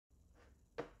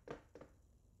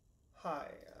Hi,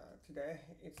 today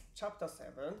it's chapter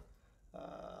 7.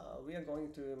 We are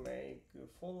going to make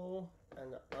follow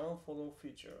and unfollow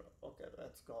feature. Okay,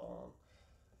 let's go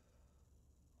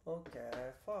on. Okay,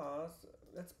 first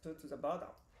let's put the button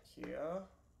here,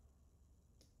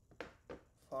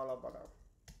 follow button,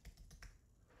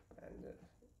 and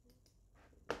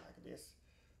like this,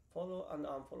 follow and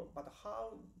unfollow. But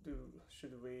how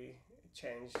should we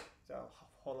change the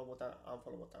follow button,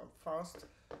 unfollow button?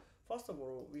 First of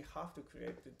all, we have to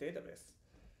create the database.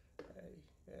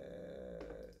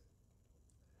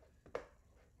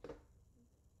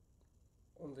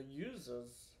 On the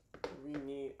users,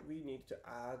 we need to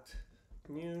add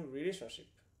new relationship.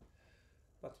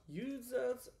 But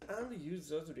users and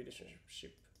users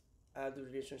relationship, add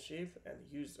relationship and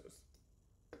users.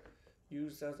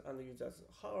 Users and users.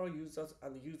 How are users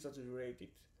and users related?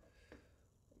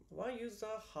 One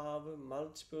user have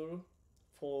multiple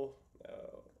for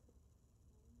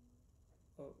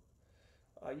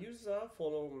a user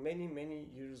follow many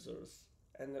users,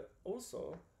 and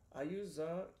also a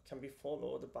user can be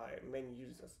followed by many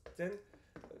users. Then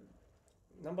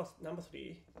number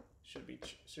three should be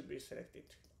selected.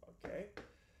 Okay,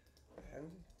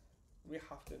 and we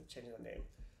have to change the name.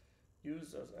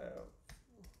 Users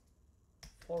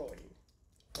following.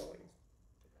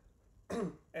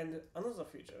 And another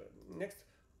feature next.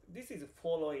 This is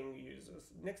following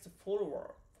users. Next,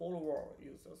 follower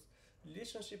users,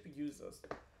 relationship users.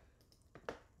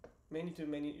 Many to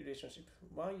many relationship.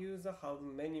 One user have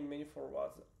many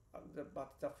followers,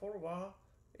 but the follower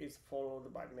is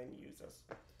followed by many users.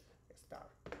 It's done.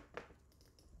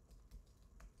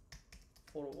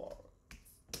 Follower.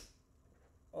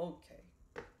 Okay,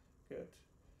 good.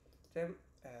 Then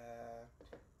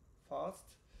first,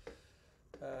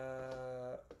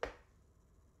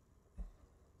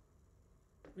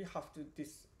 we have to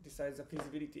decide the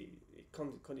visibility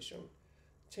condition.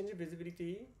 Change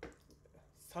visibility,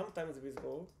 sometimes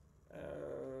visible.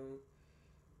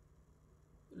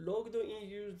 Logged in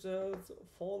users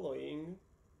following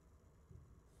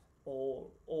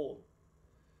all.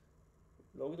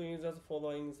 Logged in users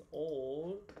following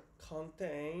all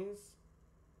contains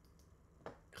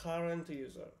current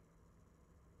user.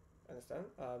 Understand?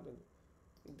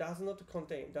 Does not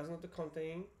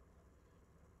contain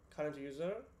current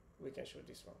user. We can show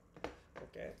this one.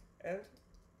 Okay, and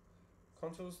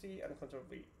Control C and Control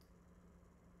V,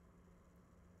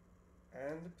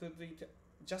 and put it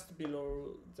just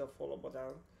below the follow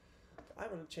button. I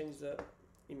want to change the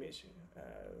image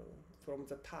from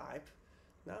the type.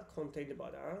 Now contain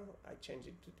button, I change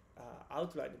it to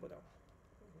outline button.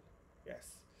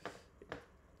 Yes,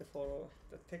 the follow,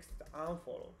 the text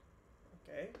unfollow.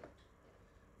 Okay,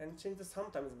 and change the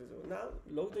sometimes visible. Now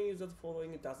logged in users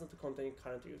following doesn't contain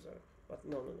current user, but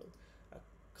no.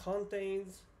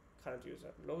 Contains current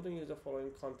user. Logged in user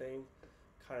following contain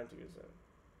current user.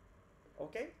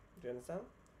 Okay, do you understand?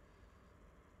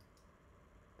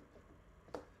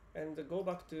 And go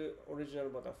back to original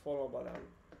button, follow button.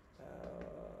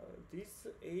 This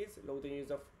is logged in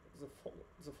user.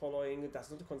 The following does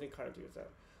not contain current user.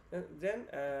 Then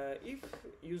if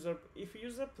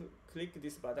user click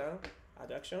this button,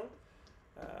 add action,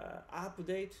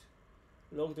 update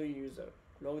logged in user.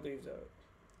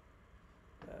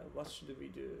 What should we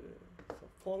do? So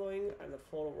following and the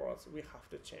followers we have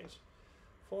to change.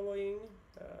 Following,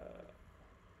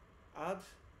 add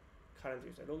current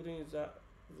user. Logged in user,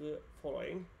 the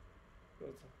following,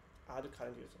 add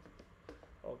current user.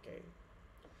 Okay.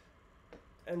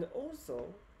 And also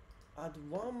add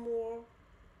one more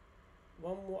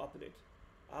update.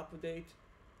 Update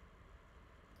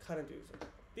current user.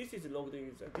 This is logged in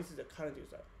user. This is the current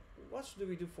user. What should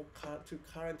we do for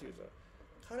current user?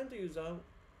 Current user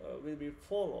will be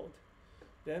followed.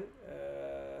 Then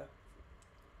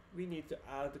we need to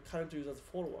add current user's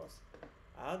followers.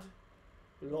 Add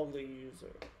logged in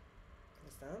user.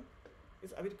 Understand?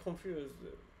 It's a bit confused.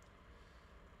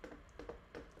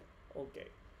 Okay.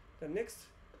 The next,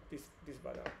 this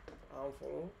button,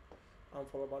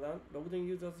 unfollow button. Logged in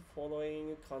users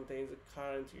following contains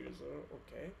current user.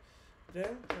 Okay.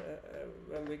 Then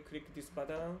when we click this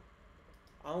button,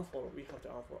 unfollow, we have to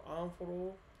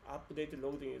unfollow, update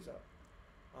logged in user.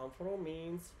 Unfollow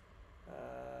means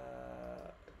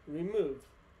remove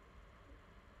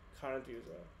current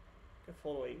user. Okay,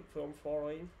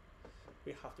 following,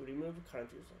 we have to remove current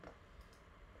user,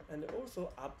 and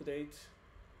also update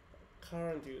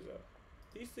current user.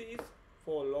 This is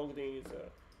for logged in user.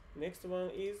 Next one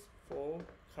is for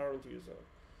current user,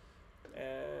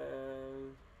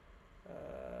 and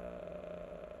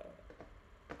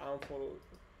unfollow,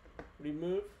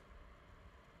 remove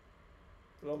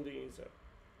logged in user.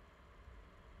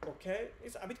 Okay,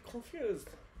 it's a bit confused.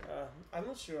 I'm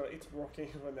not sure it's working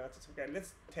or not. Okay,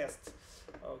 let's test.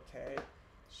 Okay,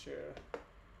 sure.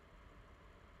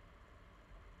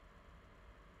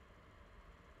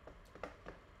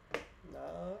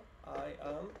 Now uh,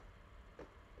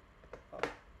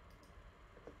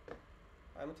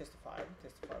 I'm test 5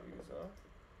 user.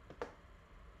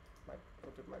 Go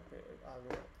to my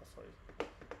sorry.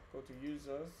 Go to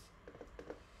users.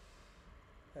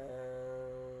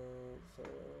 So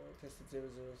test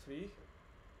 003.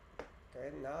 Okay,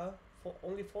 now for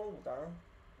only follow button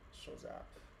shows up.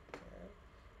 Okay,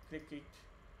 click it.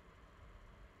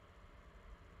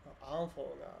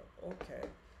 Unfollow now. Okay,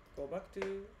 go back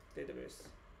to database.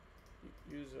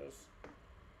 Users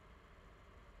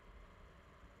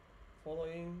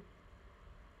following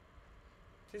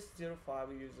test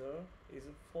 05 user is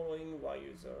following one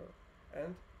user,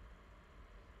 and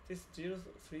test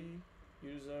 03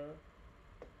 user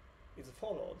is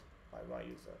followed by one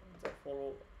user. The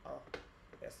follow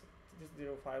yes,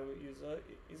 test 05 user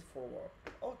is forward.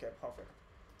 Okay, perfect.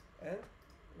 And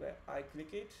when I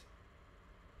click it,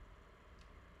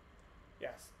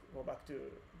 yes, go back to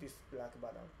this black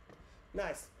button.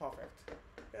 Nice, perfect.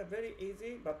 Yeah, very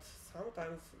easy, but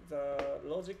sometimes the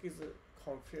logic is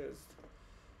confused.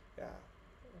 Yeah,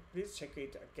 please check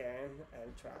it again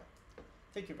and try.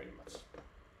 Thank you very much.